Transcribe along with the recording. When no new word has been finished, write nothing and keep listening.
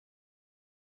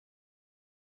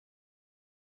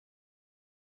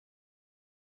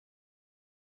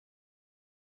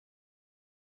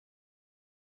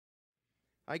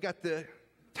I got the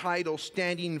title,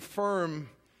 Standing Firm,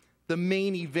 the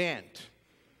Main Event.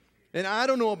 And I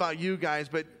don't know about you guys,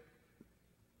 but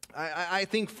I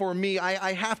think for me,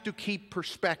 I have to keep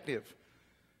perspective.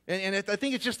 And I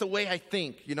think it's just the way I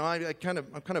think. You know, I'm kind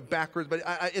of backwards, but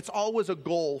it's always a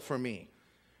goal for me.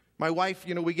 My wife,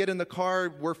 you know, we get in the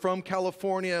car. We're from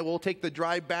California. We'll take the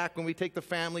drive back when we take the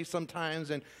family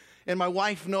sometimes. And my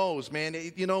wife knows, man,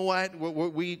 you know what?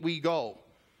 We go.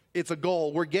 It's a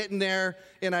goal. We're getting there,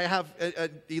 and I have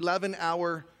an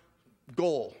 11-hour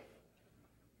goal.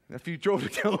 If you drove to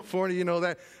California, you know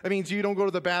that means you don't go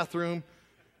to the bathroom.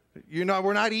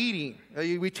 We're not eating.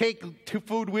 We take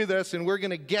food with us, and we're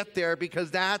going to get there because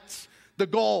that's the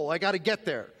goal. I got to get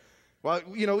there. Well,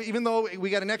 you know, even though we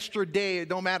got an extra day, it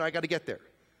don't matter. I got to get there,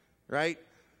 right?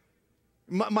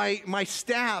 My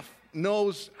staff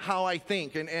knows how I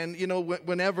think, and you know,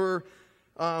 whenever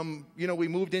you know, we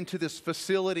moved into this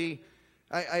facility,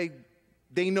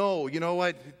 they know, you know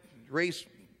what, Ray's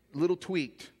a little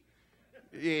tweaked.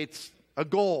 It's a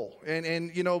goal.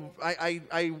 And you know,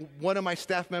 one of my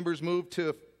staff members moved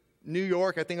to New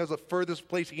York. I think it was the furthest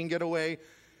place he can get away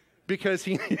because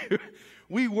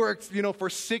we worked, you know, for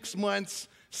 6 months,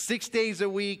 6 days a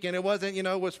week, and it wasn't, you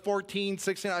know, it was 14,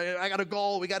 16. I got a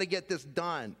goal. We got to get this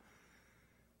done.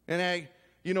 And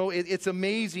you know, it's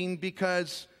amazing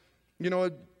because, you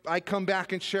know, I come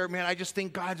back and share, man, I just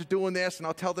think God's doing this, and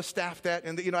I'll tell the staff that,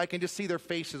 and you know, I can just see their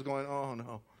faces going, oh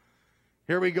no.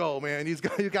 Here we go, man. He's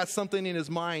got something in his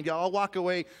mind. Yeah, I'll walk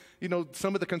away, you know,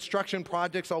 some of the construction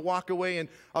projects, I'll walk away and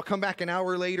I'll come back an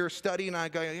hour later, study, and I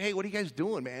go, hey, what are you guys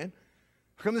doing, man?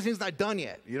 How come this thing's not done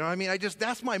yet? You know what I mean?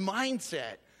 That's my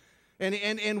mindset.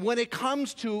 And when it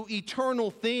comes to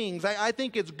eternal things, I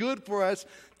think it's good for us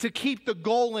to keep the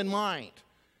goal in mind.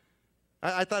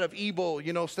 I thought of Ebo,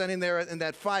 you know, standing there in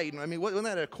that fight. I mean, wasn't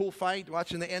that a cool fight,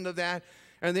 watching the end of that?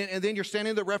 And then you're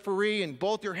standing the referee, and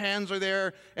both your hands are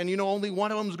there, and you know only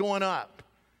one of them's going up,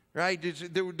 right?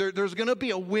 There's going to be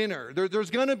a winner.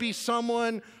 There's going to be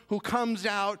someone who comes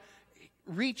out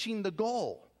reaching the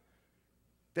goal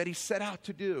that he set out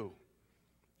to do.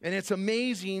 And it's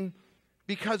amazing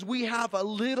because we have a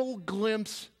little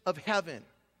glimpse of heaven,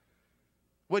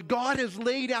 what God has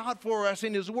laid out for us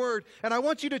in His Word. And I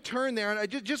want you to turn there, and I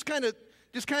just kind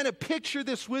of picture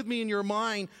this with me in your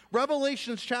mind.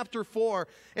 Revelation chapter 4.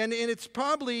 And it's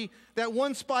probably that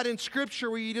one spot in Scripture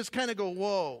where you just kind of go,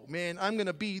 whoa, man, I'm going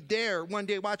to be there one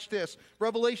day. Watch this.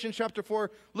 Revelation chapter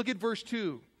 4, look at verse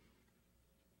 2.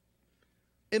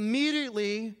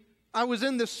 Immediately I was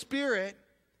in the Spirit,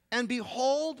 and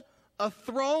behold, a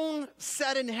throne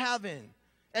set in heaven,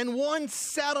 and one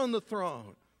sat on the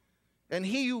throne. And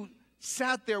he who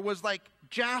sat there was like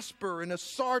jasper and a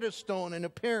sardis stone in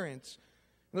appearance.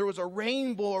 There was a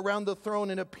rainbow around the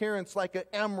throne in appearance like an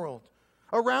emerald.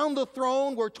 Around the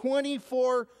throne were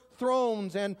 24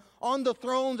 thrones, and on the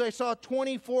thrones I saw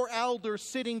 24 elders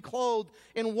sitting clothed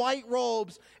in white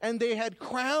robes, and they had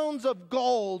crowns of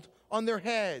gold on their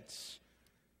heads.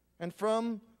 And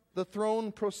from the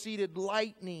throne proceeded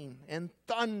lightning and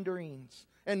thunderings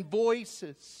and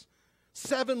voices.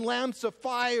 7 lamps of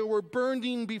fire were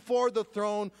burning before the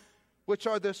throne, which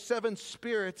are the 7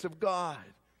 spirits of God.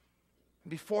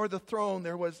 Before the throne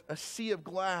there was a sea of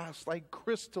glass like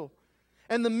crystal.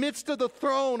 And the midst of the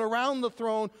throne, around the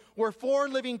throne, were 4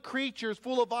 living creatures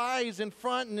full of eyes in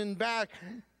front and in back.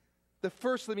 The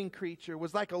first living creature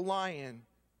was like a lion.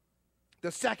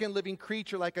 The second living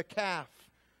creature like a calf.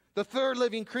 The third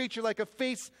living creature like a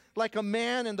face like a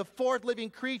man. And the fourth living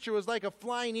creature was like a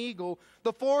flying eagle.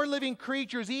 The 4 living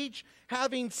creatures, each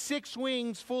having 6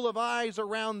 wings full of eyes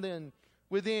around them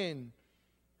within.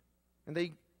 And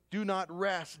they do not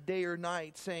rest day or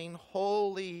night, saying,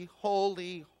 Holy,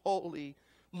 holy, holy,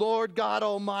 Lord God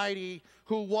Almighty,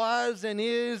 who was and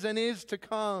is to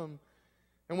come.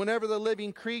 And whenever the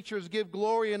living creatures give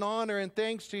glory and honor and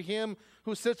thanks to Him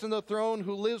who sits on the throne,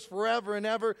 who lives forever and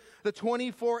ever, the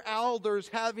 24 elders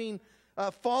having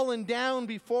fallen down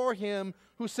before Him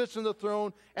who sits on the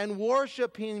throne and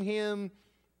worshiping Him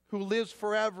who lives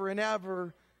forever and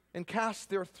ever, and cast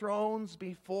their crowns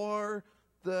before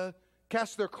the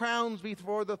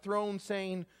throne,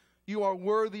 saying, You are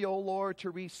worthy, O Lord, to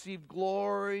receive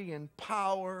glory and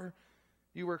power.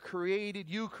 You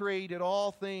created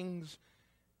all things,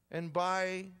 and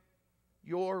by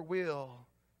your will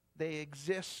they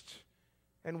exist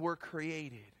and were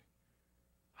created.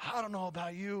 I don't know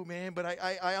about you, man, but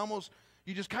I almost,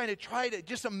 you just kind of try to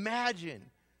just imagine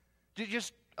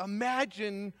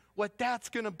what that's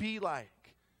going to be like.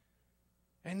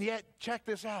 And yet, check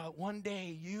this out. One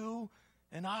day, you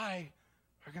and I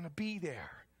are going to be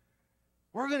there.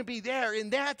 We're going to be there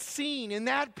in that scene, in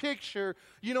that picture,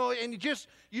 and just,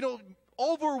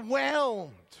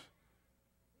 overwhelmed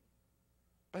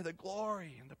by the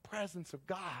glory and the presence of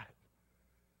God.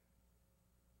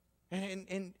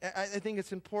 And I think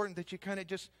it's important that you kind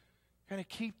of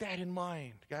keep that in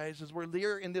mind, guys, as we're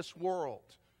here in this world,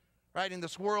 right? In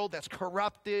this world that's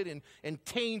corrupted and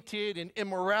tainted and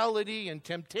immorality and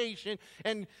temptation.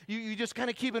 And you just kind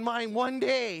of keep in mind, one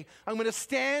day I'm going to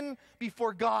stand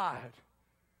before God.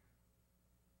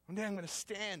 One day I'm going to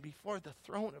stand before the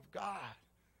throne of God.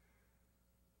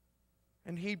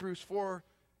 In Hebrews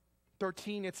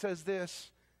 4:13 it says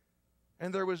this,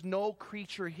 and there was no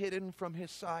creature hidden from his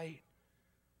sight,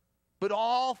 but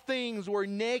all things were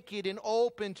naked and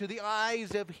open to the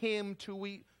eyes of him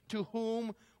to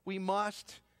whom we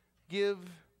must give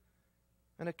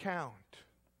an account.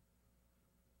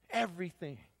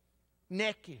 Everything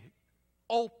naked,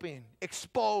 open,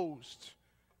 exposed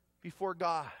before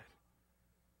God.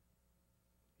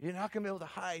 You're not going to be able to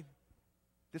hide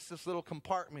this little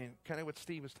compartment, kind of what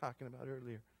Steve was talking about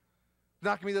earlier. It's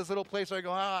not going to be this little place where I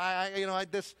go,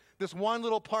 this one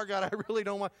little part, God, I really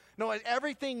don't want. No,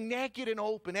 everything naked and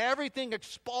open, everything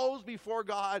exposed before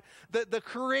God, the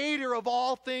creator of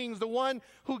all things, the one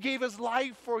who gave his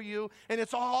life for you, and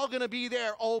it's all going to be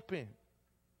there open.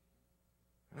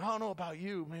 And I don't know about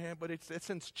you, man, but it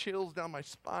sends chills down my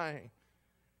spine.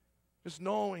 Just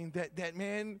knowing that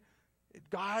man,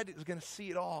 God is going to see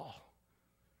it all.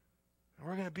 And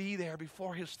we're going to be there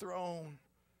before his throne.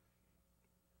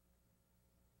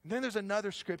 And then there's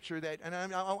another scripture and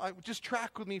I just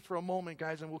track with me for a moment,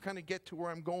 guys, and we'll kind of get to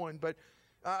where I'm going. But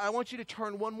I want you to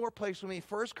turn one more place with me,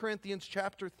 1 Corinthians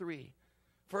chapter 3.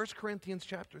 1 Corinthians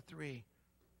chapter 3.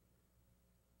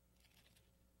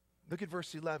 Look at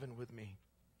verse 11 with me.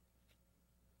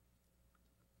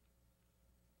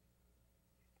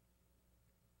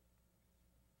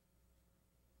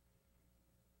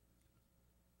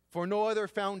 For no other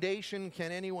foundation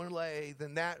can anyone lay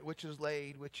than that which is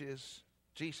laid, which is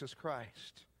Jesus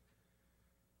Christ.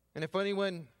 And if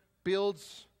anyone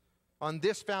builds on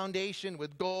this foundation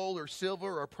with gold or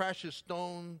silver or precious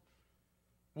stone,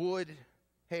 wood,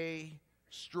 hay,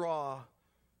 straw,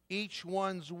 each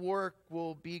one's work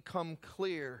will become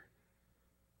clear,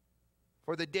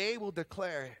 for the day will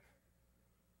declare it,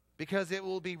 because it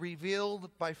will be revealed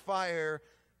by fire,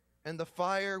 and the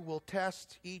fire will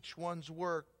test each one's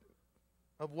work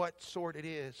of what sort it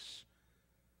is.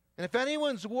 And if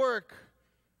anyone's work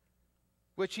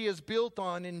which he has built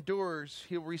on endures,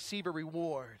 he will receive a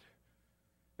reward.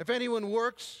 If anyone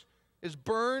works is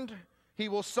burned, he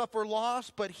will suffer loss,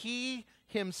 but he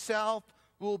himself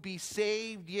will be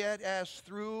saved, yet as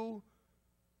through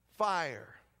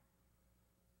fire.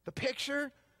 The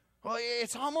picture, well,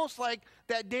 it's almost like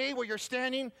that day where you're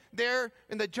standing there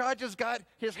and the judge has got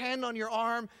his hand on your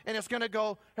arm and it's going to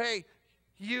go, hey,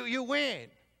 you win.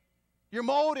 Your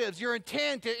motives, your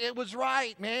intent, it was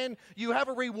right, man. You have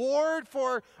a reward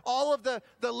for all of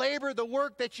the labor, the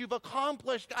work that you've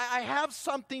accomplished. I have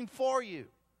something for you.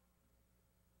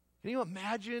 Can you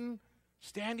imagine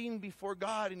standing before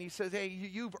God and he says, hey,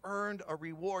 you've earned a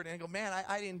reward. And I go, man,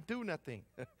 I didn't do nothing.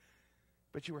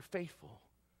 But you were faithful.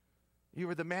 You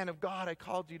were the man of God I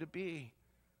called you to be.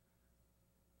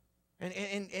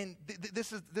 And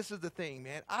this is the thing,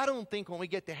 man. I don't think when we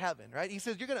get to heaven, right? He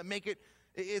says, you're going to make it,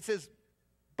 it says,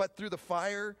 but through the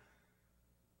fire.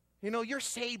 You're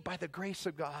saved by the grace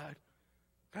of God.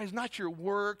 Guys, not your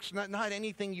works, not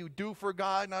anything you do for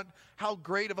God, not how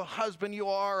great of a husband you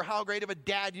are, or how great of a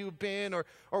dad you've been, or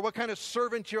what kind of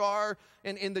servant you are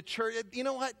in the church. You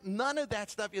know what? None of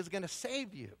that stuff is going to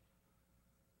save you.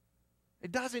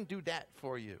 It doesn't do that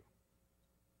for you.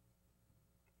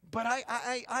 But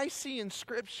I see in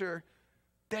Scripture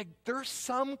that there's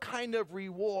some kind of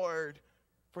reward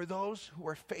for those who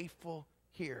are faithful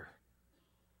here.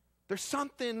 There's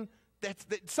something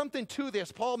something to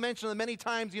this. Paul mentioned it many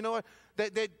times,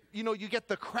 that you get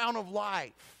the crown of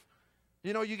life.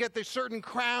 You get the certain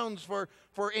crowns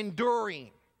for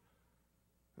enduring.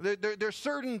 There's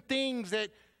certain things that,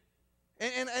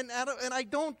 and I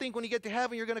don't think when you get to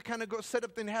heaven, you're going to kind of go sit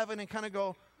up in heaven and kind of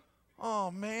go,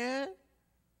 oh man,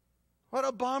 what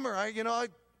a bummer. Happy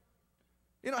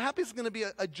is going to be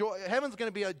a joy. Heaven's going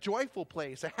to be a joyful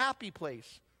place, a happy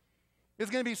place. It's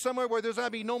going to be somewhere where there's going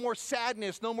to be no more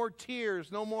sadness, no more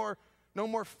tears, no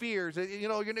more fears.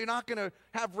 You're not going to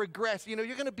have regrets. You're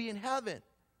going to be in heaven.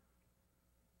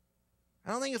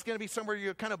 I don't think it's going to be somewhere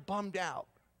you're kind of bummed out.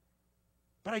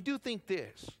 But I do think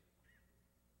this.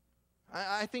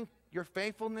 I think your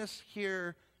faithfulness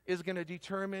here is going to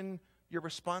determine your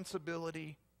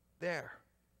responsibility there.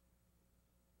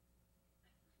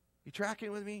 You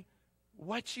tracking with me?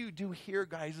 What you do here,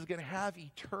 guys, is going to have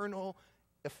eternal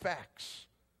effects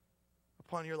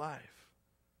upon your life.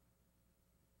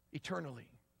 Eternally.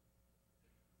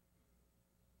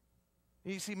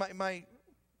 You see, my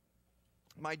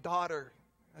daughter,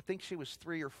 I think she was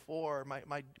 3 or 4.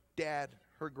 My dad,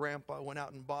 her grandpa, went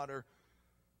out and bought her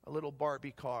a little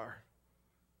Barbie car.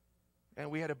 And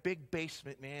we had a big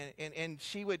basement, man. And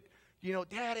she would,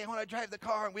 Daddy, I want to drive the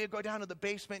car. And we'd go down to the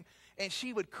basement. And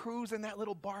she would cruise in that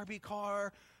little Barbie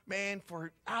car, man,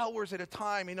 for hours at a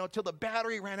time, till the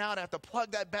battery ran out. I have to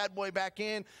plug that bad boy back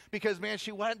in because, man,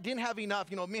 she didn't have enough.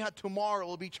 Tomorrow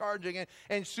we'll be charging it.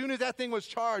 And as soon as that thing was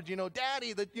charged,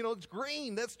 Daddy, it's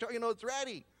green. It's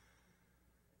ready.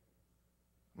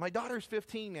 My daughter's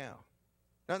 15 now.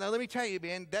 Now, let me tell you,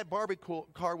 man, that Barbie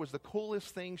car was the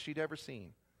coolest thing she'd ever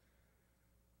seen.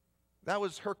 That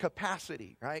was her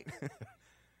capacity, right?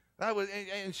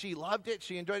 And she loved it.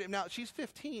 She enjoyed it. Now, she's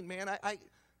 15, man.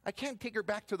 I can't take her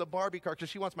back to the Barbie car because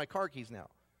she wants my car keys now,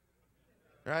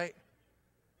 right?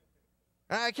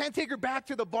 I can't take her back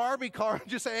to the Barbie car and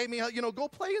just say, hey, go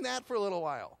play in that for a little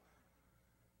while.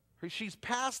 She's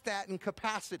past that in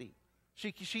capacity.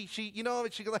 She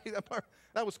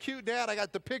that was cute, Dad. I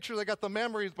got the pictures, I got the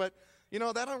memories, but,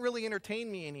 that don't really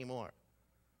entertain me anymore.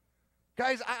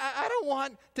 Guys, I don't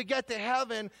want to get to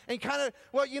heaven and kind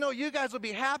of, you guys will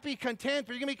be happy, content,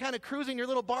 but you're going to be kind of cruising your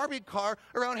little Barbie car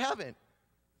around heaven.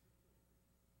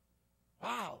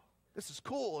 Wow, this is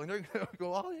cool. And they're going to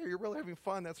go, oh, yeah, you're really having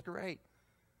fun. That's great.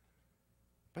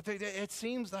 But it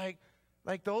seems like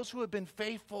those who have been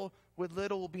faithful with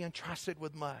little will be entrusted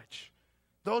with much.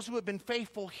 Those who have been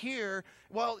faithful here,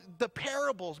 the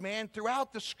parables, man,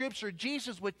 throughout the scripture,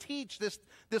 Jesus would teach this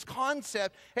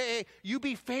concept. Hey, you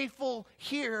be faithful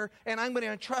here, and I'm going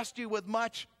to entrust you with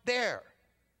much there.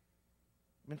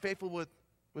 I've been faithful with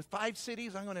 5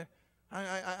 cities. I'm going to,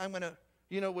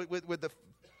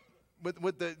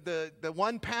 with the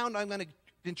 1 pound, I'm going to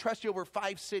entrust you over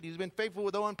 5 cities. You've been faithful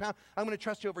with the 1 pound, I'm going to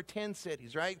trust you over 10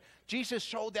 cities, right? Jesus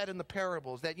showed that in the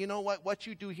parables, that what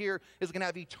you do here is going to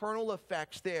have eternal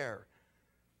effects there.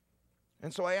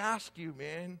 And so I ask you,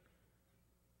 man,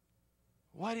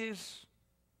 what is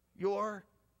your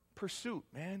pursuit,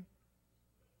 man?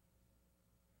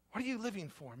 What are you living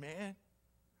for, man?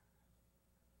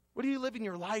 What are you living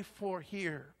your life for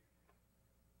here?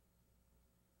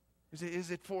 Is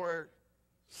it for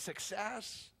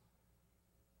success?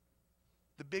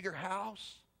 The bigger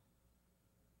house,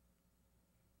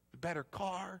 the better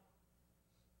car.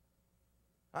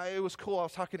 It was cool. I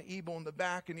was talking to Ebo in the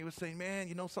back, and he was saying,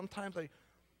 "Man, sometimes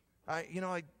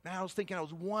I was thinking I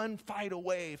was one fight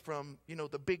away from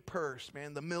the big purse,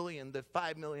 man, the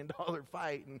 $5 million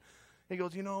fight." And he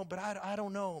goes, "But I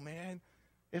don't know, man.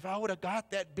 If I would have got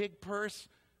that big purse,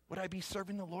 would I be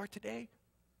serving the Lord today?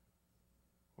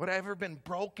 Would I ever been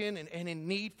broken and in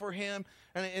need for him?"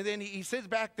 And then he sits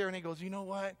back there and he goes, "You know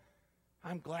what?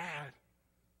 I'm glad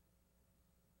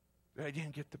that I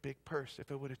didn't get the big purse if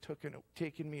it would have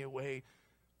taken me away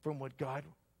from what God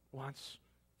wants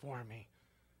for me.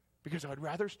 Because I'd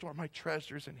rather store my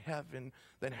treasures in heaven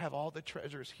than have all the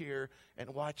treasures here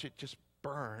and watch it just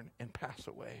burn and pass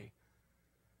away."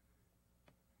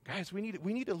 Guys, we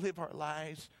need to live our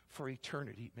lives for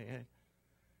eternity, man.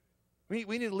 We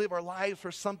need to live our lives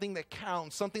for something that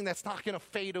counts, something that's not going to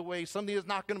fade away, something that's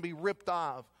not going to be ripped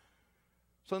off,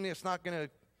 something that's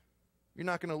you're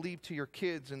not going to leave to your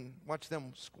kids and watch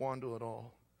them squander it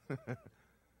all.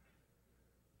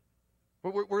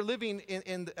 We're living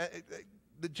in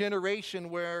the generation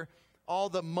where all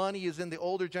the money is in the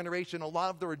older generation. A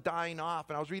lot of them are dying off.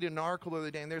 And I was reading an article the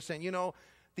other day, and they're saying,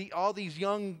 all these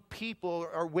young people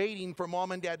are waiting for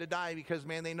mom and dad to die because,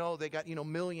 man, they know they got,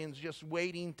 millions just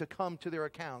waiting to come to their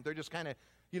account. They're just kind of,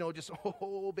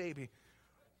 oh, baby,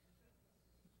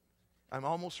 I'm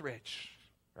almost rich,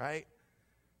 right?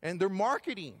 And they're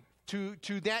marketing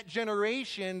to that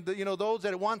generation, those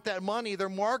that want that money. They're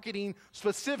marketing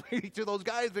specifically to those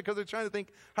guys because they're trying to think,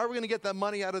 how are we going to get that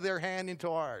money out of their hand into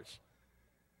ours?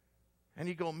 And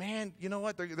you go, man, you know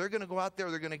what? They're going to go out there.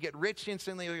 They're going to get rich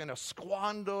instantly. They're going to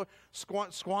squander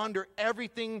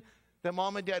everything that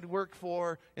mom and dad worked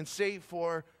for and saved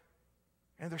for.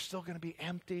 And they're still going to be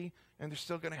empty. And they're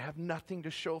still going to have nothing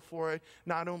to show for it.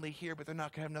 Not only here, but they're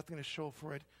not going to have nothing to show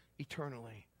for it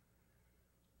eternally.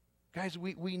 Guys,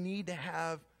 we need to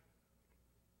have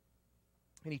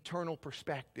an eternal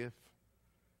perspective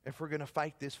if we're going to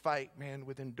fight this fight, man,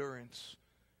 with endurance.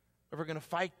 If we're going to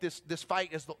fight this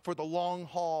fight for the long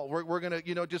haul, we're going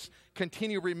to, just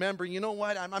continue remembering, you know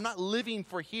what? I'm not living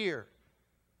for here.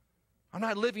 I'm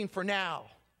not living for now.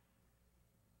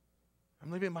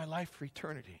 I'm living my life for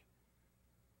eternity.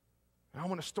 I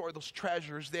want to store those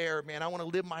treasures there, man. I want to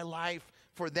live my life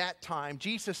for that time.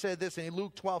 Jesus said this in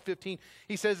Luke 12:15.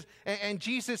 He says, and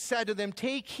Jesus said to them,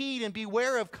 take heed and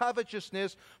beware of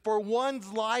covetousness, for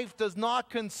one's life does not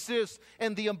consist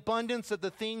in the abundance of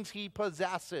the things he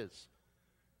possesses.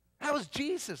 That was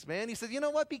Jesus, man. He said, you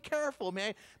know what? Be careful,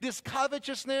 man. This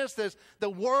covetousness, this, the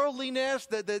worldliness,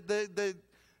 the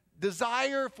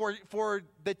desire for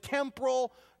the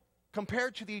temporal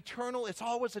compared to the eternal, it's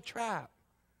always a trap.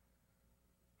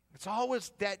 It's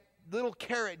always that little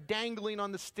carrot dangling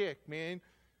on the stick, man.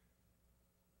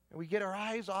 And we get our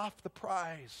eyes off the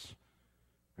prize.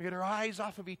 We get our eyes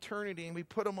off of eternity and we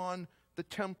put them on the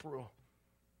temporal.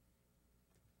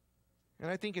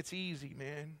 And I think it's easy,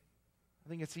 man. I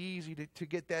think it's easy to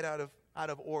get that out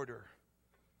of order.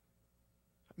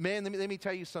 Man, let me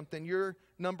tell you something. Your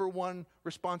number one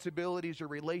responsibility is your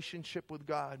relationship with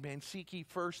God, man. Seek ye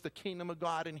first the kingdom of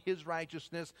God and his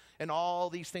righteousness, and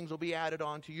all these things will be added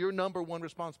on to you. Your number one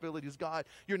responsibility is God.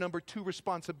 Your number two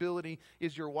responsibility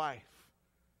is your wife.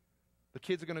 The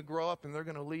kids are going to grow up and they're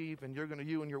going to leave, and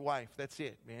you and your wife. That's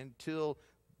it, man. Till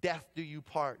death do you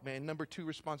part, man. Number two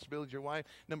responsibility is your wife.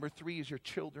 Number three is your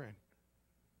children.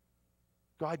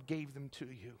 God gave them to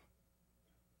you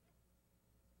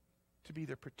to be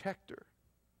their protector,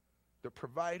 their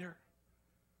provider,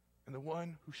 and the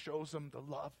one who shows them the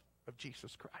love of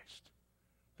Jesus Christ,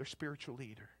 their spiritual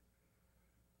leader.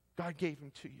 God gave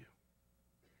them to you.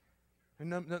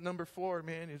 And number four,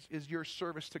 man, is your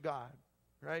service to God,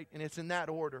 right? And it's in that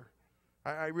order.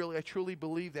 I truly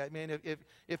believe that, man.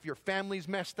 If your family's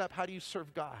messed up, how do you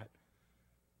serve God?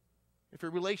 If your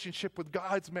relationship with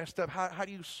God's messed up, how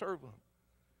do you serve him?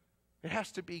 It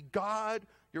has to be God,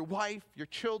 your wife, your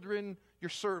children, your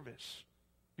service,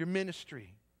 your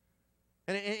ministry.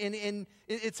 And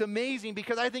it's amazing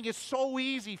because I think it's so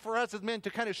easy for us as men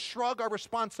to kind of shrug our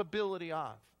responsibility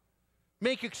off,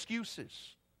 make excuses,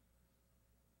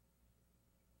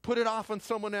 put it off on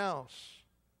someone else.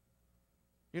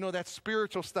 You know, that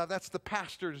spiritual stuff, that's the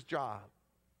pastor's job.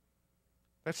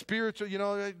 That spiritual,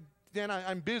 then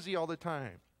I'm busy all the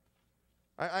time.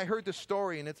 I heard the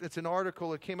story, and it's an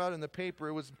article that came out in the paper.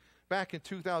 It was back in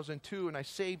 2002, and I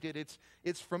saved it.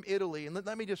 It's from Italy, and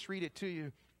let me just read it to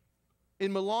you.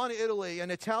 In Milan, Italy,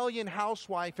 an Italian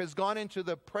housewife has gone into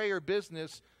the prayer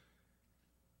business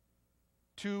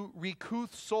to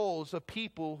recouth souls of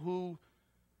people whose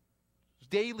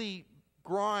daily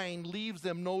grind leaves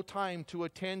them no time to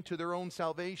attend to their own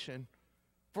salvation.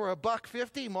 For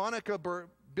 $1.50, Monica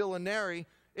Billinari,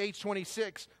 age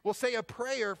 26, will say a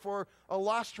prayer for a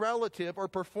lost relative or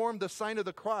perform the sign of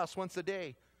the cross once a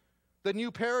day. The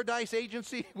New Paradise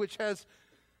Agency, which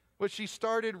she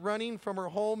started running from her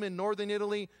home in northern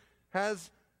Italy,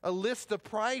 has a list of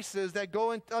prices that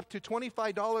go up to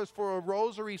 $25 for a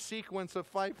rosary sequence of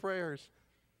 5 prayers.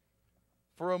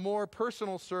 For a more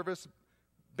personal service,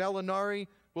 Bellinari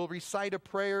will recite a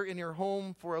prayer in your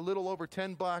home for a little over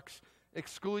 $10,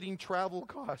 excluding travel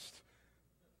costs.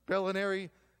 Bellinari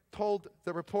told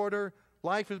the reporter,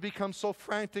 life has become so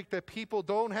frantic that people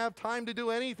don't have time to do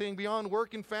anything beyond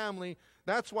work and family.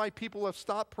 That's why people have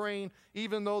stopped praying,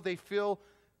 even though they feel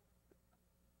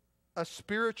a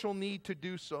spiritual need to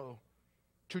do so.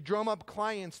 To drum up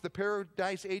clients, the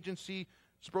Paradise Agency's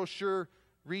brochure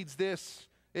reads this.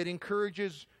 It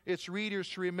encourages its readers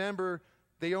to remember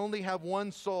they only have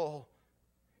one soul.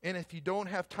 And if you don't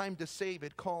have time to save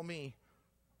it, call me.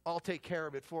 I'll take care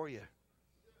of it for you.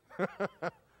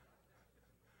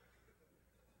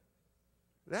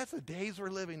 That's the days we're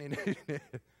living in.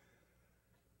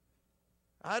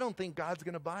 I don't think God's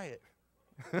going to buy it.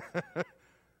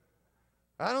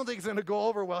 I don't think it's going to go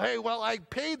over well. Hey, I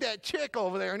paid that chick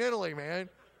over there in Italy, man.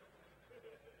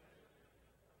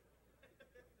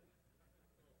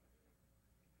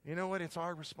 You know what? It's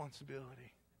our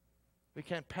responsibility. We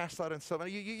can't pass that on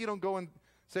somebody. You don't go and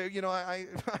say, I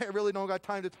really don't got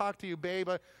time to talk to you, babe.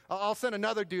 I'll send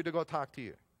another dude to go talk to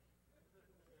you.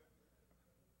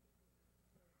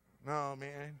 No,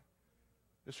 man.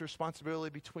 This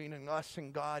responsibility between us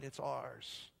and God, it's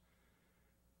ours.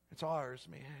 It's ours,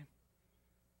 man.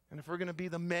 And if we're going to be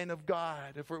the men of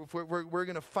God, if we're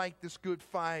going to fight this good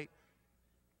fight,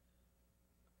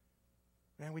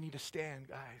 man, we need to stand,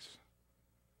 guys.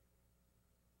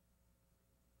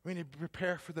 We need to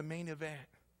prepare for the main event.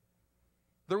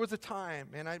 There was a time,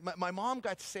 and my mom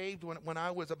got saved when I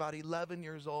was about 11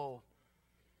 years old.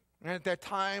 And at that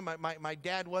time, my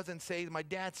dad wasn't saved. My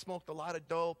dad smoked a lot of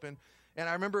dope. And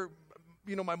I remember,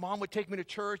 my mom would take me to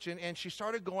church, and she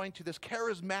started going to this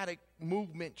charismatic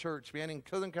movement church, man, in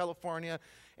Southern California.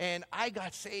 And I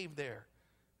got saved there.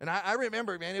 And I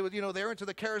remember, man, it was, they were into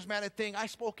the charismatic thing. I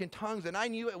spoke in tongues, and I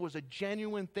knew it was a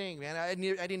genuine thing, man. I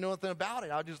didn't know nothing about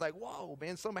it. I was just like, whoa,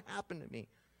 man, something happened to me.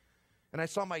 And I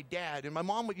saw my dad, and my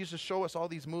mom would used to show us all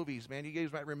these movies, man. You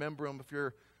guys might remember them if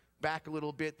you're back a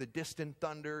little bit, The Distant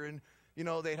Thunder, and,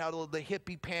 they'd have the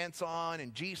hippie pants on,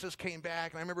 and Jesus came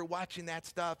back. And I remember watching that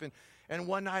stuff, and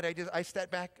one night I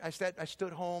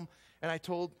stood home, and I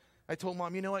told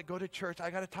Mom, you know what, go to church.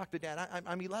 I got to talk to Dad.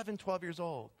 I'm 11, 12 years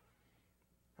old.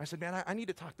 I said, man, I need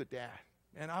to talk to Dad.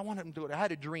 And I want him to do it. I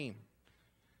had a dream.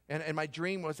 And my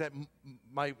dream was that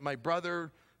my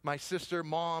brother, my sister,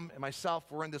 Mom, and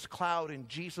myself were in this cloud, and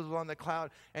Jesus was on the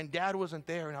cloud, and Dad wasn't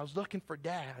there. And I was looking for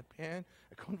Dad, man.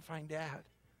 I couldn't find Dad.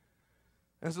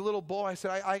 As a little boy, I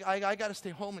said, I got to stay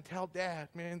home and tell Dad,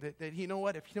 man, that you know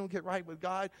what? If you don't get right with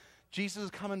God, Jesus is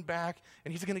coming back,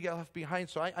 and he's going to get left behind.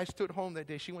 So I stood home that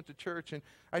day. She went to church, and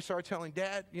I started telling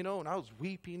Dad, and I was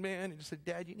weeping, man, and I said,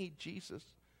 Dad, you need Jesus.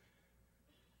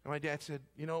 And my dad said,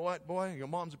 you know what, boy? Your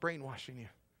mom's brainwashing you.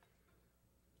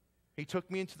 He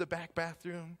took me into the back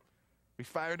bathroom. We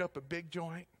fired up a big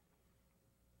joint.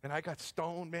 And I got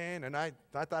stoned, man, and I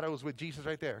thought I was with Jesus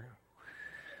right there.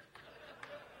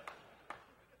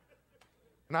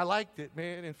 And I liked it,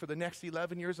 man, and for the next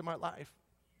 11 years of my life,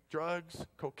 drugs,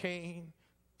 cocaine,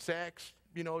 sex,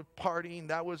 partying,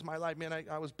 that was my life, man.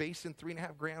 I was basing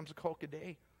 3.5 grams of coke a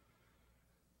day.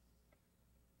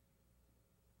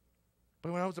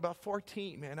 But when I was about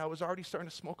 14, man, I was already starting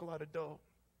to smoke a lot of dope.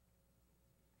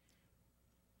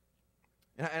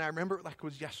 And I remember it like it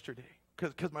was yesterday,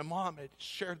 because my mom had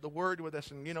shared the word with us,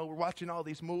 and, we're watching all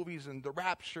these movies and the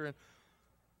rapture.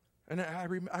 And I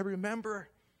remember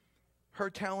her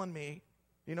telling me,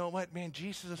 you know what, man,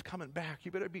 Jesus is coming back.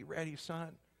 You better be ready, son.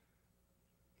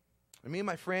 And me and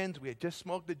my friends, we had just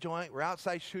smoked a joint. We're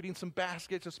outside shooting some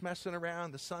baskets, just messing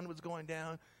around. The sun was going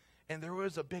down. And there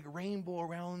was a big rainbow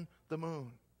around the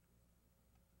moon.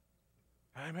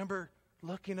 I remember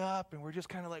looking up, and we're just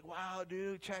kind of like, wow,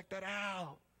 dude, check that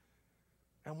out.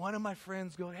 And one of my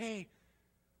friends goes, hey,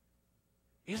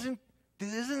 doesn't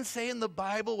it say in the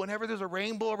Bible whenever there's a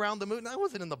rainbow around the moon? That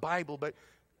wasn't in the Bible, but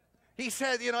he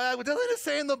said, doesn't it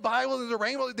say in the Bible there's a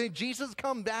rainbow, did Jesus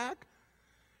come back?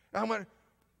 And I went,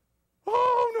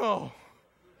 oh, no.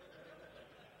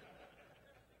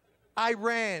 I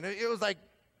ran. It was like,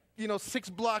 6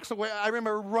 blocks away. I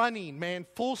remember running, man,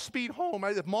 full speed home.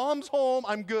 If Mom's home,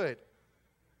 I'm good.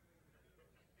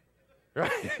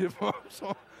 Right? If Mom's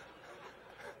home.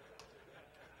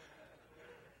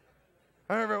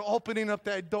 I remember opening up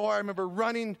that door. I remember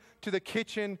running to the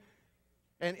kitchen,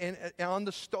 and on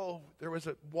the stove, there was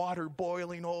water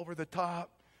boiling over the top.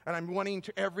 And I'm running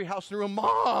to every house in the room,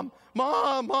 Mom,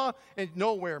 Mom, Mom. And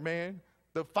nowhere, man.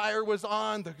 The fire was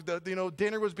on, the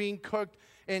dinner was being cooked,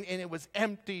 and it was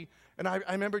empty. And I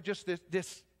remember just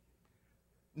this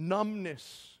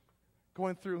numbness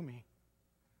going through me.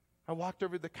 I walked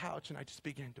over to the couch, and I just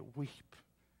began to weep.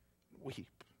 I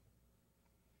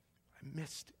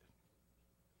missed it.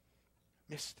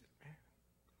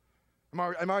 Man.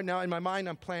 I'm already now, in my mind,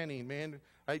 I'm planning, man.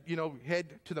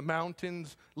 Head to the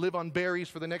mountains, live on berries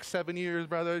for the next 7 years,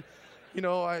 brother.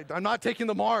 I'm not taking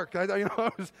the mark.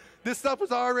 This stuff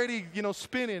was already,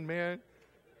 spinning, man.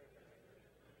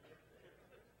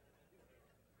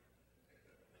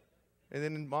 And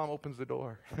then Mom opens the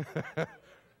door.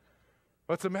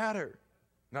 What's the matter?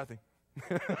 Nothing.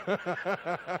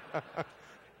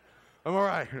 I'm all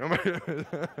right.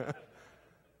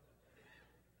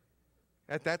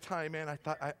 At that time, man, I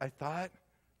thought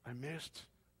I missed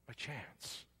my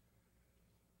chance.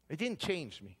 It didn't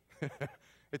change me.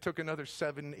 It took another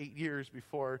 7, 8 years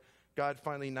before God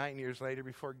finally, 9 years later,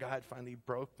 before God finally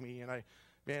broke me. And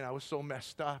I was so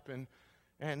messed up. And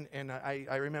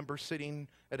I remember sitting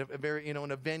at a very, in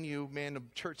a venue, man, a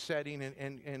church setting,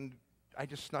 and I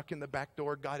just snuck in the back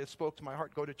door. God had spoke to my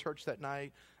heart, go to church that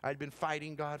night. I'd been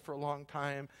fighting God for a long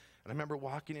time. And I remember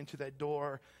walking into that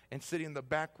door and sitting in the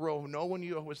back row. No one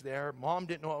knew I was there. Mom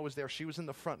didn't know I was there. She was in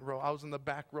the front row. I was in the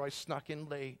back row. I snuck in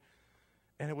late.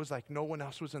 And it was like no one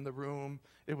else was in the room.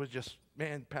 It was just,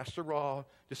 man, Pastor Raw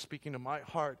just speaking to my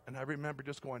heart. And I remember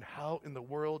just going, how in the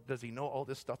world does he know all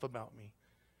this stuff about me?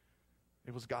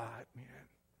 It was God, man.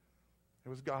 It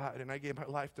was God. And I gave my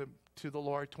life to the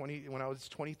Lord when I was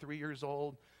 23 years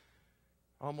old.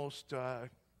 Almost,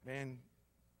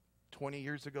 20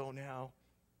 years ago now.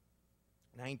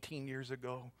 19 years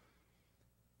ago.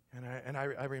 And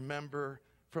I remember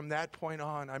from that point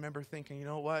on, I remember thinking, you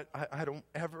know what? I don't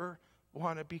ever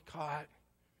want to be caught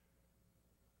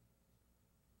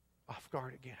off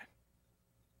guard again.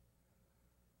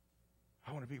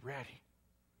 I want to be ready.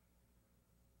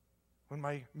 When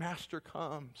my master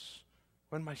comes,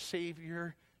 when my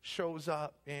Savior shows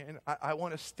up, and I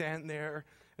want to stand there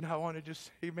and I want to just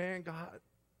say, man, God,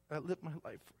 I lived my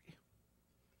life for you.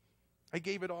 I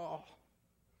gave it all.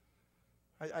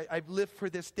 I've lived for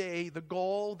this day, the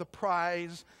goal, the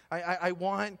prize. I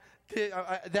want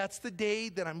to, that's the day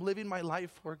that I'm living my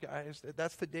life for, guys.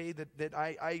 That's the day that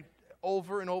I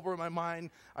over and over in my mind,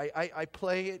 I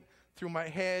play it through my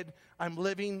head. I'm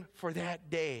living for that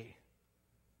day.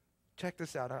 Check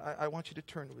this out. I want you to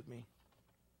turn with me.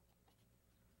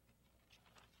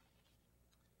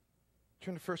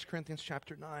 Turn to 1 Corinthians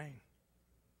chapter 9.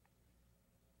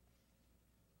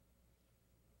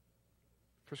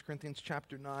 1 Corinthians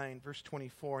chapter 9, verse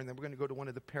 24, and then we're going to go to one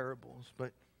of the parables.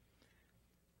 But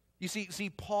you see,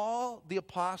 Paul, the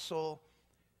apostle,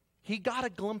 he got a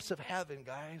glimpse of heaven,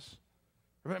 guys.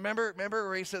 Remember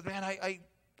where he said, man, I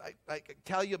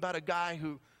tell you about a guy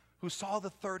who saw the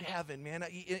third heaven, man.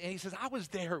 And he says, I was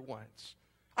there once.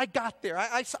 I got there.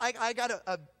 I got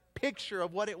a picture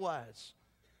of what it was.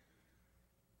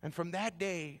 And from that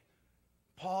day,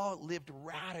 Paul lived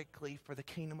radically for the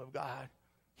kingdom of God.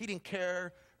 He didn't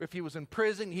care if he was in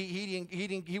prison.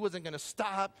 He wasn't going to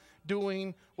stop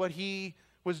doing what he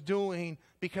was doing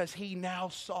because he now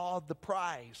saw the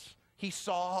prize. He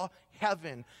saw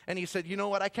heaven. And he said, you know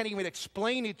what? I can't even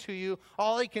explain it to you.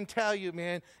 All I can tell you,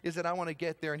 man, is that I want to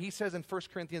get there. And he says in 1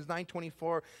 Corinthians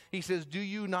 9:24, he says, do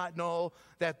you not know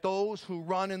that those who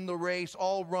run in the race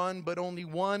all run, but only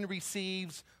one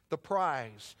receives the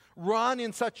prize? Run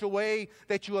in such a way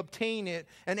that you obtain it.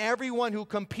 And everyone who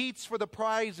competes for the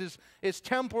prize is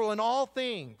temporal in all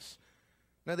things.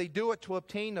 Now they do it to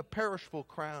obtain a perishable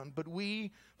crown, but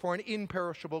we for an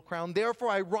imperishable crown. Therefore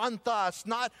I run thus,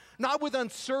 not with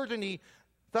uncertainty.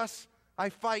 Thus I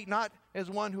fight not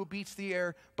as one who beats the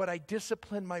air, but I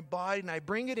discipline my body and I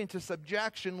bring it into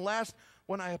subjection, lest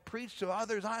when I preach to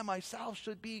others, I myself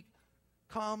should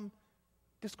become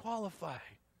disqualified.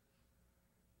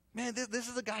 Man, this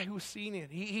is a guy who's seen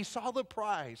it. He saw the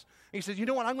prize. He says, you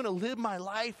know what? I'm going to live my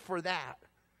life for that.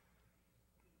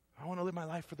 I want to live my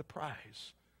life for the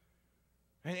prize.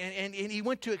 And he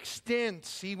went to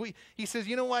extents. He says,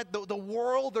 you know what? The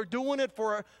world, they're doing it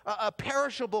for a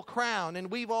perishable crown. And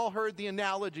we've all heard the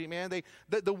analogy, man.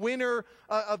 The winner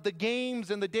of the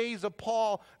games in the days of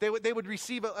Paul, they would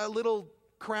receive a little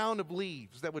crown of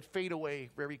leaves that would fade away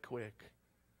very quick.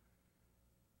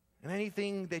 And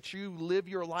anything that you live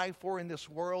your life for in this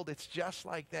world, it's just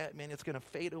like that, man. It's going to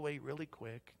fade away really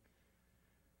quick.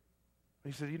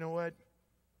 He said, you know what?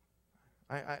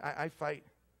 I fight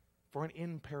for an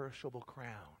imperishable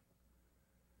crown.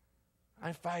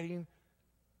 I'm fighting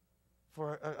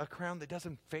for a crown that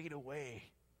doesn't fade away.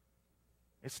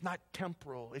 It's not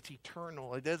temporal. It's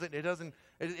eternal.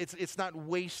 It's not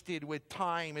wasted with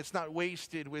time. It's not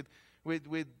wasted with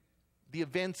the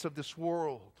events of this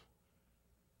world.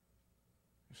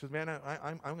 He says, man,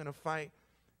 I'm going to fight,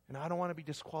 and I don't want to be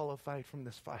disqualified from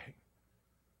this fight.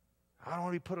 I don't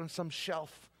want to be put on some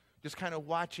shelf just kind of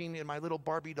watching in my little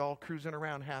Barbie doll cruising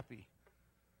around happy.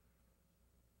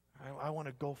 I want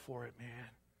to go for it, man.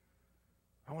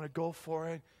 I want to go for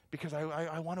it because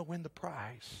I want to win the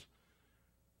prize.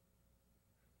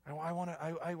 I want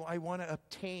to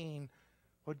obtain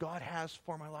what God has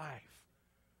for my life.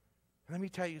 And let me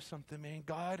tell you something, man.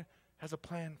 God has a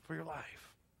plan for your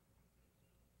life.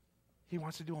 He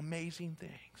wants to do amazing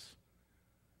things.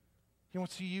 He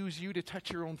wants to use you to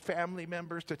touch your own family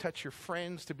members, to touch your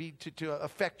friends, to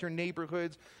affect your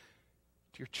neighborhoods,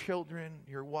 to your children,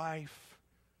 your wife,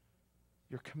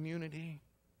 your community.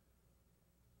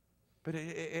 But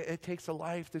it takes a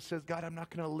life that says, God, I'm not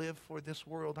going to live for this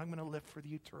world. I'm going to live for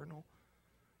the eternal.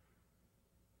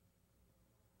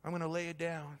 I'm going to lay it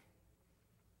down.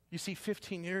 You see,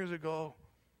 15 years ago,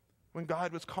 when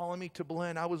God was calling me to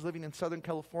Belen, I was living in Southern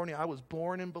California. I was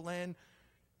born in Belen,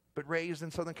 but raised in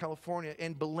Southern California.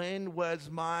 And Belen was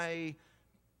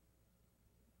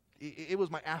it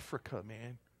was my Africa,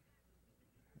 man.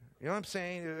 You know what I'm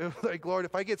saying? It was like, Lord,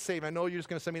 if I get saved, I know you're just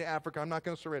going to send me to Africa. I'm not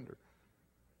going to surrender.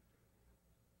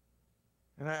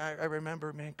 And I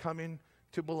remember, man, coming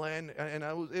to Belen, and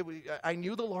I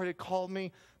knew the Lord had called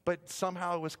me, but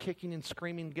somehow I was kicking and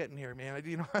screaming getting here, man.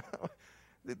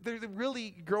 They're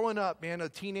really growing up, man. A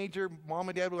teenager, mom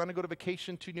and dad were going to go to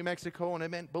vacation to New Mexico, and I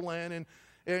meant Belen,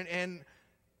 and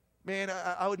man,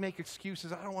 I would make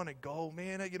excuses. I don't want to go,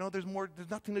 man. There's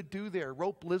nothing to do there.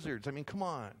 Rope lizards. I mean, come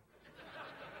on.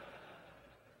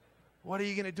 What are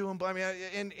you going to do?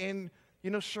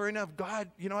 Sure enough, God,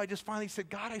 I just finally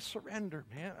said, God, I surrender,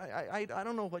 man. I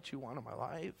don't know what you want in my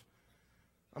life.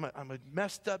 I'm a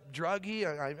messed up druggie.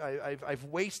 I've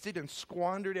wasted and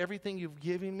squandered everything you've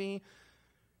given me.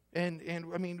 And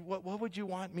I mean, what would you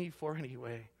want me for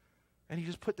anyway? And he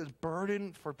just put this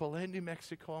burden for Belen, New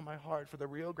Mexico on my heart, for the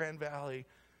Rio Grande Valley.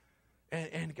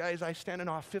 And guys, I stand in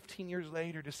awe 15 years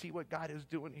later to see what God is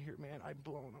doing here, man. I'm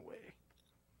blown away.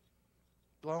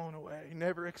 Blown away.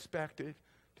 Never expected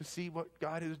to see what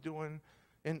God is doing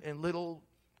in little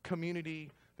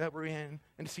community that we're in,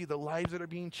 and to see the lives that are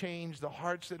being changed, the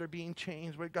hearts that are being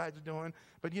changed, what God's doing.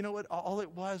 But you know what? All it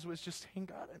was just saying,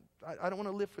 God, I don't want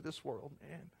to live for this world,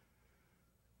 man.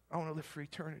 I want to live for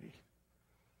eternity.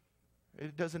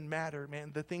 It doesn't matter,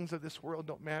 man. The things of this world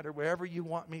don't matter. Wherever you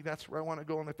want me, that's where I want to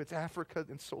go. And if it's Africa,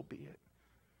 then so be it.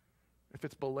 If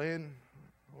it's Belen,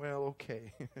 well,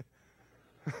 okay.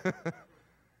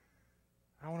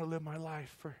 I want to live my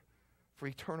life for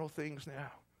eternal things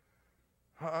now.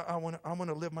 I want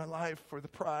to live my life for the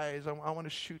prize. I want to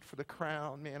shoot for the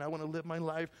crown, man. I want to live my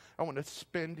life. I want to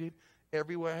spend it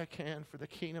every way I can for the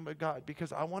kingdom of God,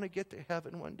 because I want to get to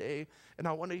heaven one day, and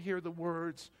I want to hear the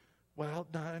words, well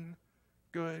done,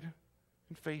 good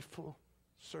and faithful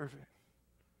servant.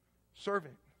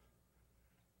 Servant.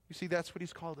 You see, that's what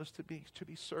he's called us to be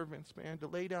servants, man, to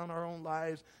lay down our own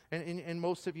lives. And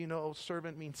most of you know,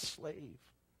 servant means slave.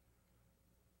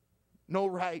 No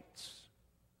rights.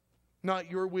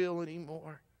 Not your will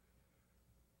anymore.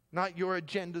 Not your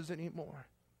agendas anymore.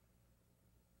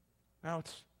 Now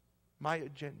it's my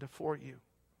agenda for you.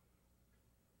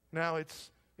 Now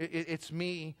it's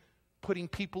me putting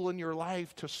people in your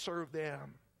life to serve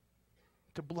them,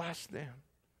 to bless them.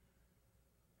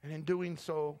 And in doing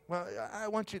so, well, I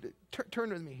want you to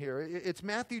turn with me here. It's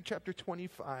Matthew chapter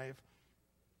 25.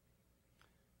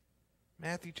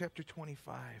 Matthew chapter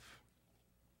 25.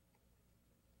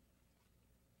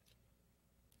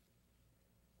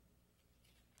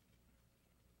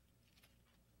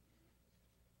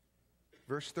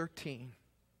 Verse 13.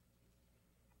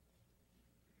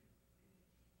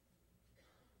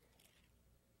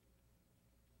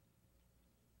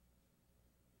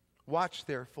 Watch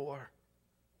therefore,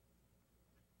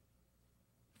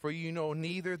 for you know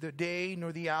neither the day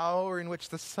nor the hour in which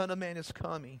the Son of Man is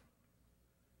coming.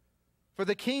 For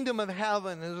the kingdom of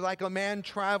heaven is like a man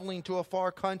traveling to a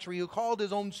far country, who called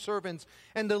his own servants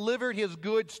and delivered his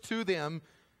goods to them.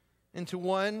 And to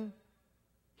one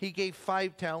he gave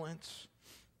 5 talents,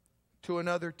 to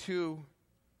another 2,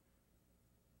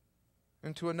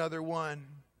 and to another 1,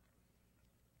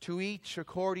 to each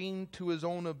according to his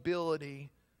own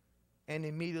ability, and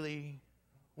immediately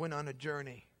went on a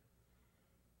journey.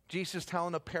 Jesus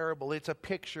telling a parable. It's a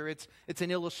picture. It's an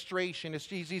illustration. It's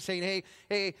Jesus saying,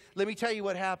 hey, let me tell you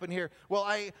what happened here. Well,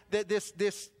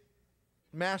 this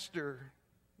master,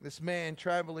 this man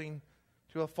traveling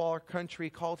to a far country,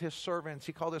 called his servants.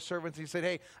 He called his servants. He said,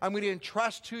 hey, I'm going to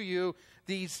entrust to you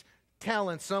these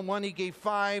talents. One he gave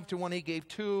 5, to one he gave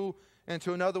 2, and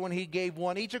to another one he gave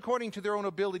 1, each according to their own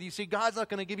ability. You see, God's not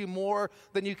going to give you more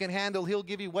than you can handle. He'll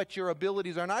give you what your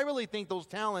abilities are. And I really think those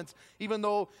talents, even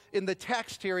though in the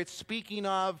text here it's speaking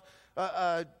of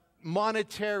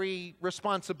monetary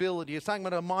responsibility. It's talking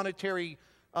about a monetary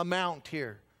amount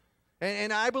here.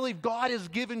 And I believe God has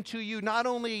given to you not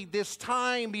only this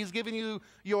time, He's given you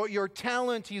your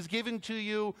talent, He's given to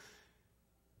you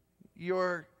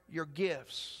your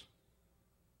gifts.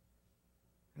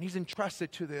 And He's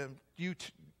entrusted to them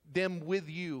with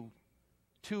you,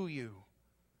 to you.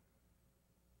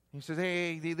 He says,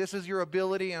 hey, this is your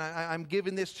ability, and I'm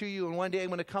giving this to you, and one day I'm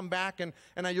going to come back, and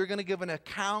you're going to give an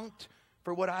account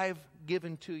for what I've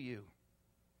given to you.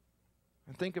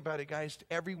 And think about it, guys.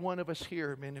 Every one of us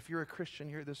here, man, if you're a Christian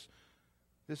here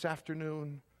this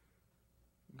afternoon,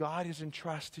 God has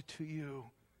entrusted to you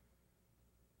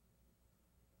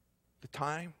the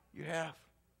time you have,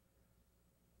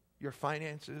 your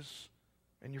finances,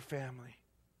 and your family.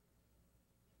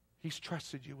 He's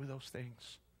trusted you with those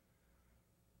things.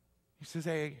 He says,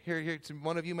 hey, here,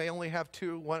 one of you may only have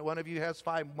 2, one of you has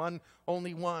 5,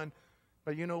 only one.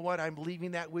 But you know what? I'm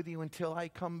leaving that with you until I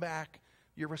come back.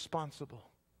 You're responsible.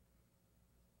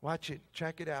 Watch it.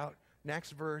 Check it out.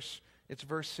 Next verse, it's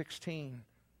verse 16.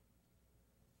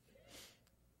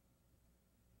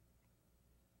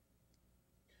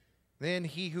 Then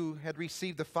he who had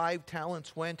received the 5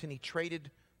 talents went, and he traded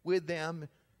with them,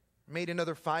 made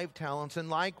another 5 talents. And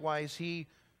likewise he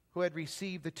who had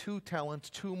received the 2 talents,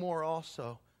 2 more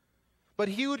also. But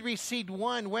he who had received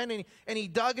 1 went and he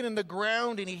dug it in the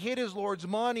ground, and he hid his Lord's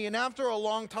money. And after a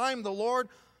long time the Lord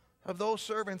of those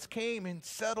servants came and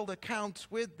settled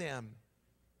accounts with them.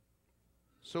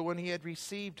 So when he who had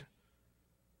received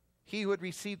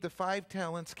the 5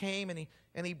 talents came,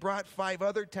 and he brought 5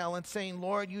 other talents, saying,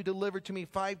 Lord, you delivered to me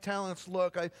 5 talents.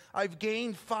 Look, I've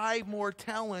gained 5 more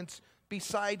talents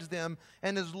besides them.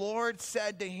 And his Lord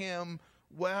said to him,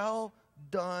 well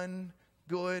done,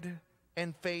 good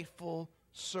and faithful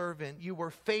servant. You were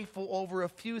faithful over a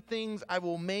few things. I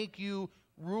will make you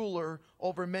ruler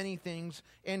over many things.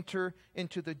 Enter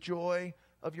into the joy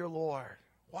of your Lord.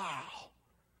 Wow.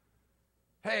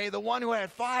 Hey, the one who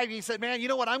had 5, he said, man, you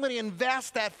know what? I'm going to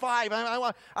invest that 5.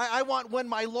 I want when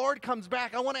my Lord comes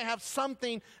back, I want to have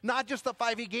something, not just the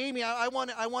 5 he gave me. I want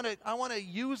to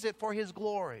use it for his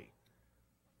glory.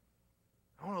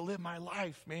 I want to live my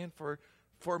life, man,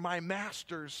 for my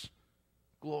master's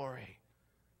glory.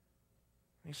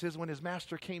 He says when his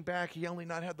master came back, he only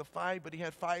not had the 5, but he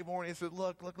had 5 more. And he said,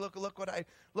 look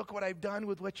what I've done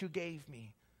with what you gave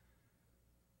me.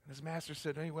 And his master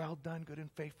said, hey, well done, good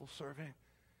and faithful servant.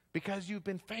 Because you've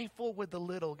been faithful with the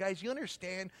little. Guys, you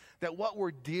understand that what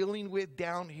we're dealing with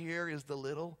down here is the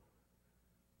little?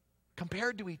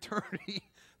 Compared to eternity,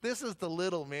 this is the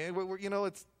little, man.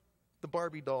 It's the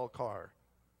Barbie doll car.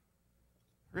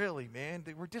 Really, man,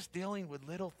 we're just dealing with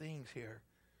little things here.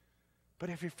 But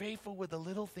if you're faithful with the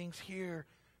little things here,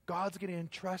 God's going to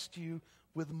entrust you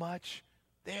with much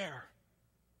there.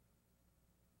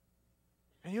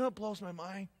 And you know what blows my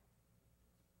mind?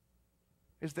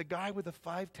 Is the guy with the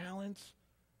 5 talents,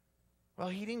 well,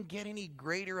 he didn't get any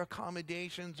greater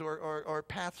accommodations or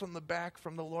pats on the back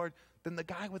from the Lord than the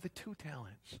guy with the 2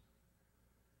 talents.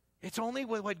 It's only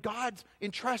with what God's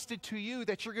entrusted to you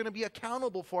that you're going to be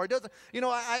accountable for. It doesn't,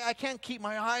 I can't keep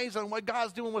my eyes on what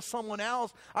God's doing with someone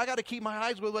else. I got to keep my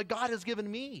eyes with what God has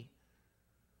given me.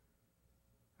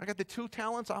 I got the 2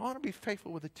 talents. I want to be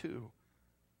faithful with the 2.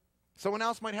 Someone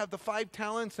else might have the 5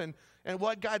 talents and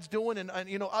what God's doing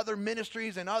and other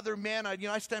ministries and other men.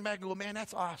 I stand back and go, man,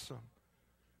 that's awesome.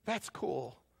 That's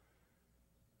cool.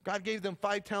 God gave them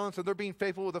 5 talents and they're being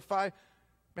faithful with the 5.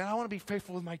 Man, I want to be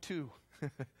faithful with my 2.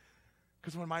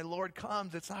 Because when my Lord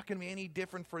comes, it's not going to be any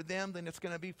different for them than it's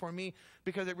going to be for me,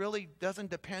 because it really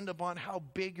doesn't depend upon how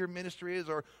big your ministry is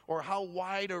or how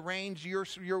wide a range your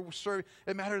service.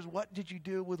 It matters, what did you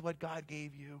do with what God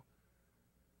gave you?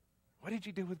 What did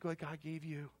you do with what God gave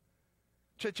you?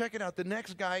 Check it out. The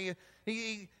next guy,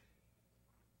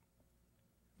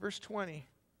 verse 20.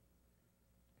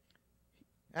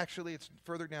 Actually, it's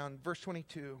further down, verse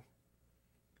 22.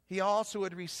 He also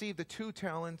had received the 2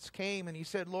 talents, came and he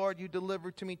said, Lord, you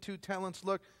delivered to me 2 talents.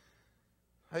 Look,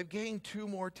 I've gained 2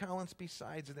 more talents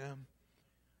besides them.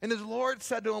 And his Lord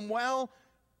said to him, well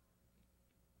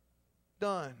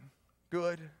done,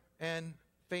 good and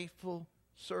faithful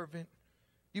servant.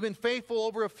 You've been faithful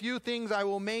over a few things. I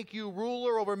will make you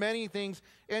ruler over many things.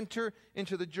 Enter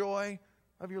into the joy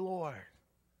of your Lord.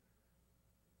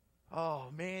 Oh,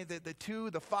 man, the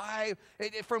 2, the 5.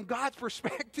 From God's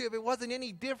perspective, it wasn't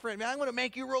any different. Man, I'm going to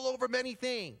make you rule over many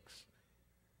things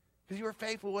because you were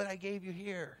faithful what I gave you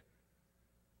here.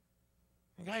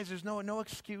 And guys, there's no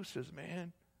excuses,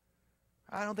 man.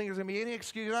 I don't think there's going to be any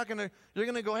excuse. You're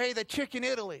going to go, hey, that chick in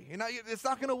Italy. It's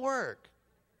not going to work.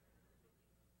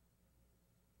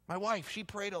 My wife, she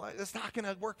prayed a lot. It's not going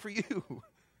to work for you.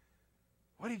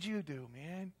 What did you do,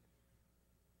 man?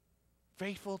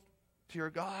 Faithful to your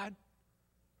God,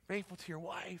 faithful to your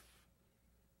wife,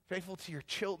 faithful to your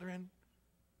children,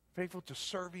 faithful to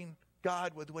serving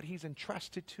God with what He's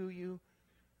entrusted to you.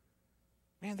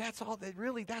 Man, that's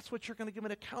what you're going to give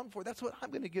an account for. That's what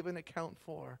I'm going to give an account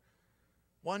for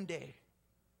one day.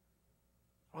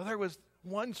 Well, there was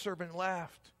one servant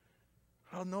left.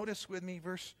 Oh, notice with me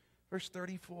verse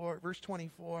 34, verse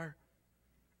 24.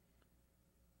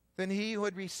 Then he who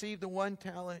had received the 1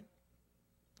 talent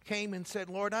came and said,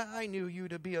 Lord, I knew you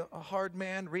to be a hard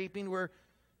man, reaping where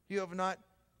you have not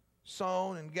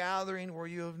sown and gathering where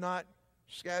you have not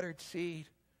scattered seed.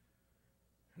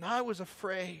 And I was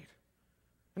afraid.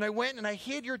 And I went and I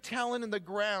hid your talent in the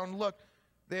ground. Look,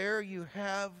 there you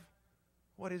have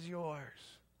what is yours.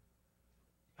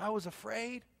 I was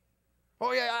afraid.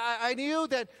 Oh yeah, I knew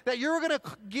that you were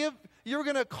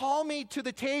going to call me to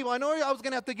the table. I know I was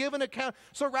going to have to give an account.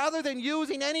 So rather than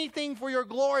using anything for your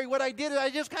glory, what I did is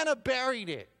I just kind of buried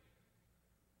it.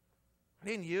 I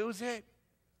didn't use it.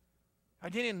 I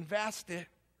didn't invest it.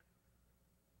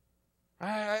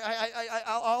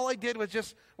 All I did was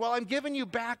just, I'm giving you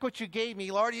back what you gave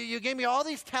me, Lord. You gave me all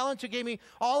these talents. You gave me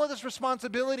all of this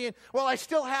responsibility. And, I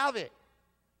still have it.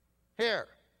 Here.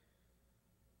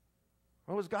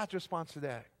 What was God's response to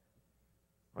that?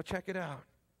 Well, check it out.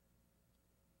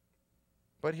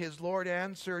 But his Lord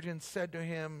answered and said to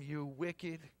him, you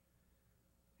wicked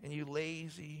and you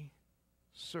lazy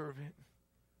servant.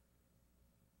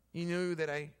 You knew that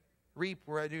I reap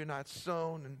where I do not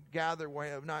sow and gather where I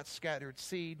have not scattered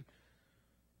seed.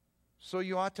 So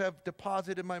you ought to have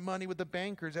deposited my money with the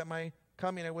bankers. At my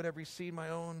coming, I would have received my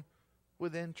own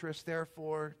with interest.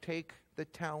 Therefore, take the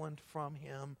talent from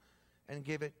him and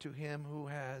give it to him who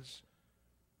has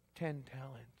 10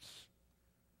 talents.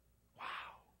 Wow.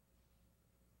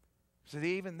 So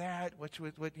even that, which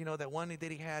was, that one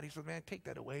that he had, he said, man, take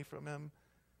that away from him.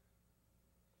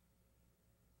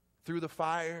 Through the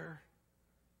fire,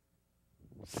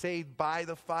 saved by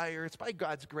the fire. It's by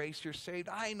God's grace you're saved.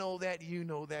 I know that, you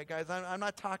know that, guys. I'm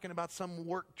not talking about some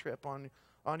work trip on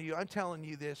you. I'm telling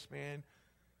you this, man.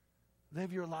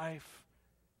 Live your life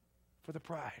for the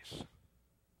prize.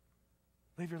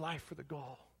 Live your life for the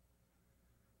goal.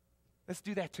 Let's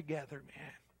do that together,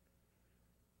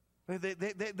 man.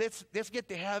 Let's get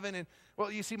to heaven. And,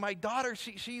 well, you see, my daughter,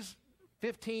 she's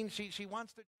 15. She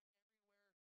wants to everywhere.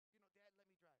 Dad, let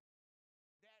me drive.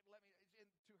 Dad, let me. And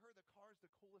to her, the car is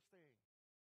the coolest thing.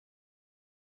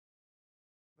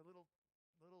 The little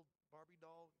Barbie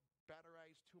doll,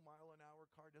 batterized 2-mile-an-hour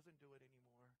car doesn't do it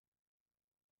anymore.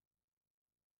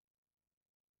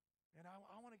 And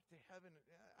I want to get to heaven.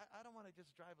 I don't want to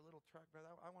just drive a little truck, brother.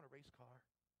 I want a race car.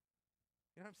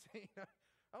 You know what I'm saying?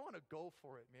 I want to go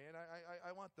for it, man.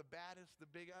 I want the baddest, the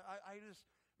big. I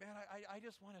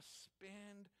just want to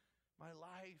spend my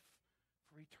life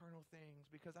for eternal things,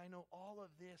 because I know all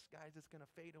of this, guys, is going to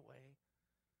fade away.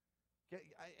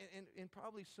 And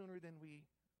probably sooner than we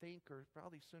think, or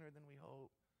probably sooner than we hope.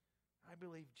 I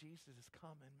believe Jesus is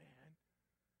coming, man.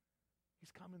 He's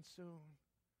coming soon.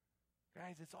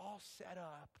 Guys, it's all set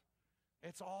up.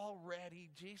 It's all ready.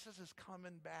 Jesus is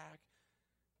coming back.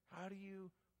 How do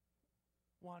you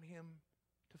want him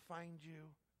to find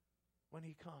you when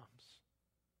he comes?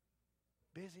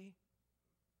 Busy?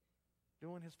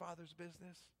 Doing his Father's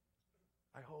business?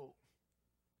 I hope.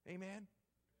 Amen?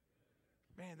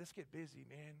 Man, let's get busy,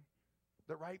 man.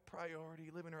 The right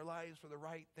priority, living our lives for the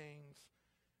right things.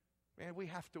 Man, we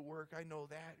have to work. I know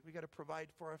that. We got to provide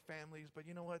for our families. But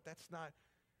you know what? That's not...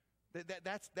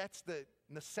 That's the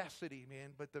necessity, man,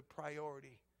 but the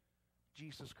priority,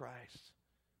 Jesus Christ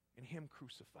and him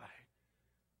crucified,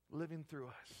 living through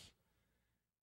us.